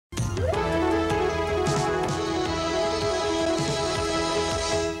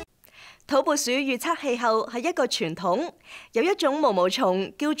土撥鼠預測氣候係一個傳統，有一種毛毛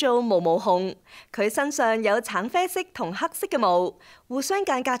蟲叫做毛毛熊，佢身上有橙啡色同黑色嘅毛，互相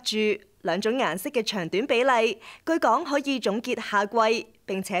間隔住兩種顏色嘅長短比例，據講可以總結夏季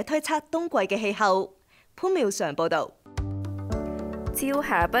並且推測冬季嘅氣候。潘妙常報導。朝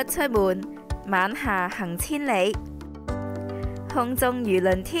霞不出門，晚霞行千里。空中如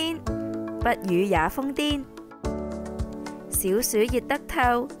輪天，不雨也瘋癲。小暑熱得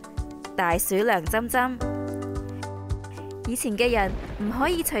透，大暑涼浸浸。以前嘅人唔可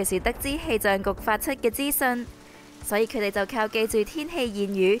以隨時得知氣象局發出嘅資訊，所以佢哋就靠記住天氣諺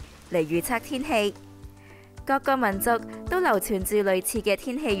語嚟預測天氣。各個民族都流傳住類似嘅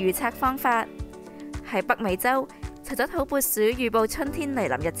天氣預測方法。喺北美洲，除咗土撥鼠預報春天嚟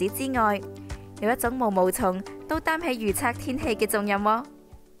臨日子之外，有一種毛毛蟲都擔起預測天氣嘅重任喎。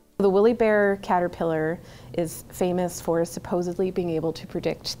The woolly bear caterpillar is famous for supposedly being able to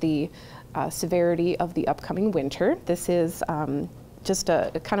predict the severity of the upcoming winter. This is just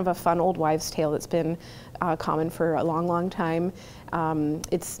a kind of a fun old wives' tale that's been common for a long, long time.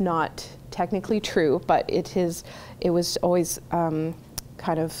 It's not technically true, but it was always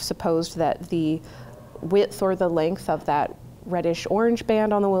kind of supposed that the width or the length of that reddish-orange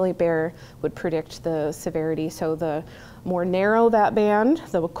band on the woolly bear would predict the severity. So the more narrow that band,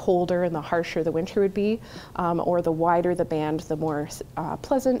 the colder and the harsher the winter would be, or the wider the band, the more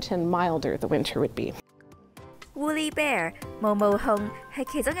pleasant and milder the winter would be. Woolly bear 毛毛熊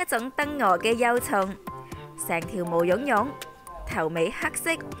係其中一種燈蛾嘅幼蟲，成條毛茸茸，頭尾黑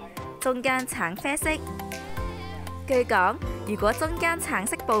色，中間橙啡色。據講，如果中間橙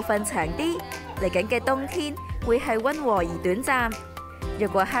色部分長啲，嚟緊嘅冬天會係溫和而短暫；若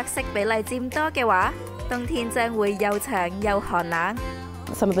果黑色比例佔多嘅話，冬天將會又長又寒冷。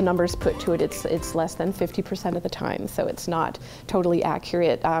Some of the numbers put to it, it's less than 50% of the time, so it's not totally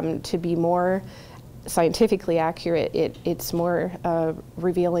accurate. To be more scientifically accurate, it's more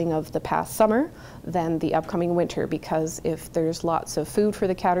revealing of the past summer than the upcoming winter, because if there's lots of food for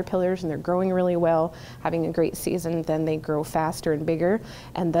the caterpillars and they're growing really well, having a great season, then they grow faster and bigger,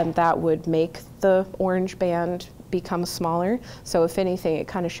 and then that would make the orange band become smaller. So if anything, it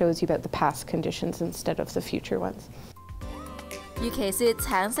kind of shows you about the past conditions instead of the future ones. 與其說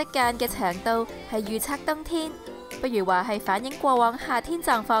橙色間嘅長度係預測冬天，不如話係反映過往夏天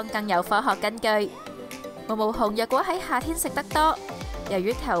狀況更有科學根據。毛毛熊若果喺夏天食得多，由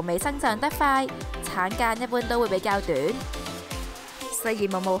於頭尾生長得快，橙間一般都會比較短。雖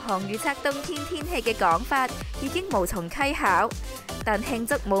然毛毛熊預測冬天天氣嘅講法已經無從稽考，但慶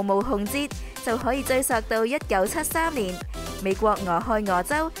祝毛毛熊節就可以追溯到1973年，美國俄亥俄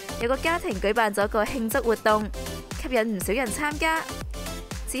州有個家庭舉辦咗個慶祝活動，吸引唔少人參加。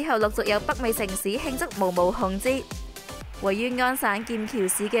之後陸續有北美城市慶祝毛毛熊節，位於安省劍橋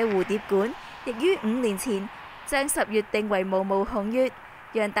市嘅蝴蝶館亦於5年前將10月定為毛毛熊月，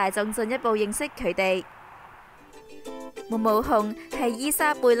讓大眾進一步認識佢哋。毛毛熊係伊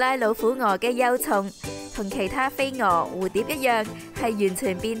莎貝拉老虎蛾嘅幼蟲，同其他飛蛾、蝴蝶一樣係完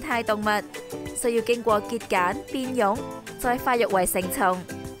全變態動物，需要經過結繭、變蛹，再發育為成蟲。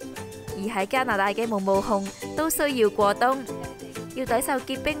而喺加拿大嘅毛毛熊都需要過冬，要抵受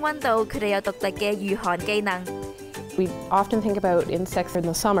結冰溫度，佢哋有獨特嘅御寒技能。We often think about insects in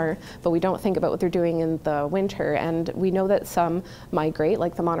the summer, but we don't think about what they're doing in the winter. And we know that some migrate,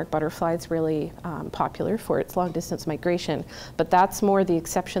 like the monarch butterfly is really popular for its long-distance migration. But that's more the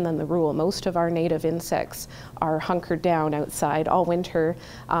exception than the rule. Most of our native insects are hunkered down outside all winter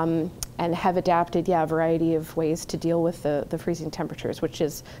and have adapted, a variety of ways to deal with the freezing temperatures, which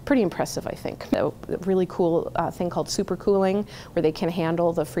is pretty impressive, I think. A really cool thing called supercooling, where they can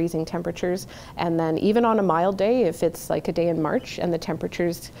handle the freezing temperatures. And then even on a mild day, if it's like a day in March and the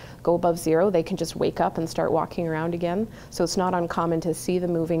temperatures go above zero, they can just wake up and start walking around again. So it's not uncommon to see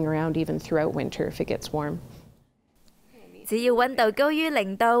them moving around even throughout winter if it gets warm. 只要溫度高於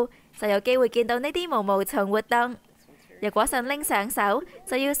0度，就有機會見到呢啲毛毛蟲活動。若果想拎上手，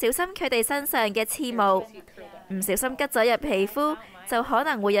就要小心佢哋身上嘅刺毛，唔小心拮咗入皮膚，就可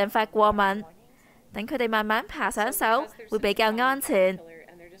能會引發過敏。等佢哋慢慢爬上手，會比較安全。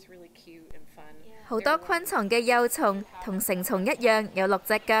好多昆蟲嘅幼蟲同成蟲一樣有6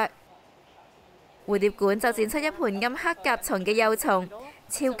隻腳。蝴蝶館就展出一盤暗黑甲蟲嘅幼蟲，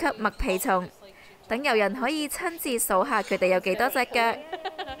超級麥皮蟲，等遊人可以親自數下佢哋有幾多隻腳。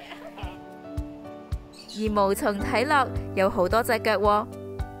而毛蟲睇落有好多隻腳喎，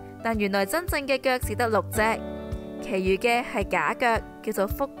但原來真正嘅腳只得6隻，其餘嘅係假腳，叫做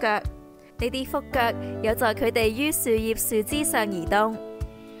腹腳。呢啲腹腳有助佢哋於樹葉樹枝上移動。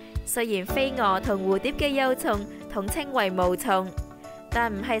雖然飛蛾同蝴蝶嘅幼蟲統稱為毛蟲，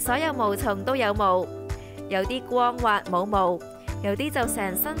但唔係所有毛蟲都有毛，有啲光滑冇毛，有啲就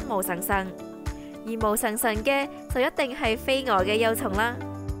成身毛神神，而毛神神嘅就一定係飛蛾嘅幼蟲啦。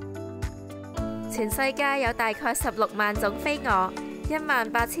全世界有大概16萬種飛蛾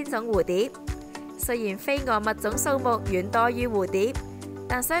，18000種蝴蝶。雖然飛蛾物種數目遠多於蝴蝶，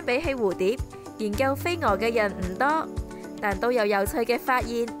但相比起蝴蝶，研究飛蛾嘅人唔多，但都有趣嘅發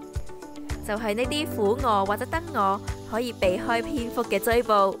現，就係呢啲虎蛾或者燈蛾可以避開蝙蝠嘅追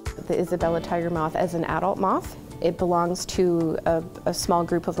捕。The Isabella tiger moth as an adult moth, it belongs to a small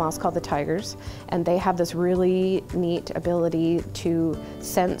group of moths called the tigers, and they have this really neat ability to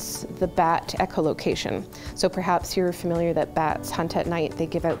sense the bat echolocation. So perhaps you're familiar that bats hunt at night, they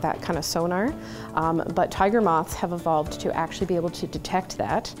give out that kind of sonar, but tiger moths have evolved to actually be able to detect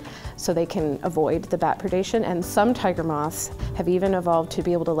that so they can avoid the bat predation, and some tiger moths have even evolved to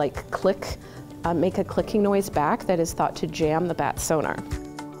be able to make a clicking noise back that is thought to jam the bat's sonar.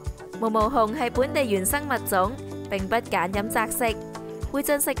 毛毛熊係本地原生物種，並不揀飲擇食，會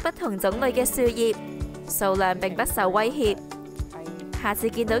進食不同種類嘅樹葉，數量並不受威脅。下次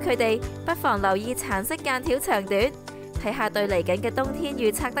見到佢哋，不妨留意橙色間條長短，睇下對嚟緊嘅冬天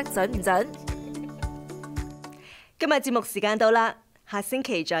預測得準唔準。今日節目時間到啦，下星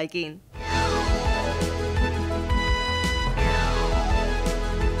期再見。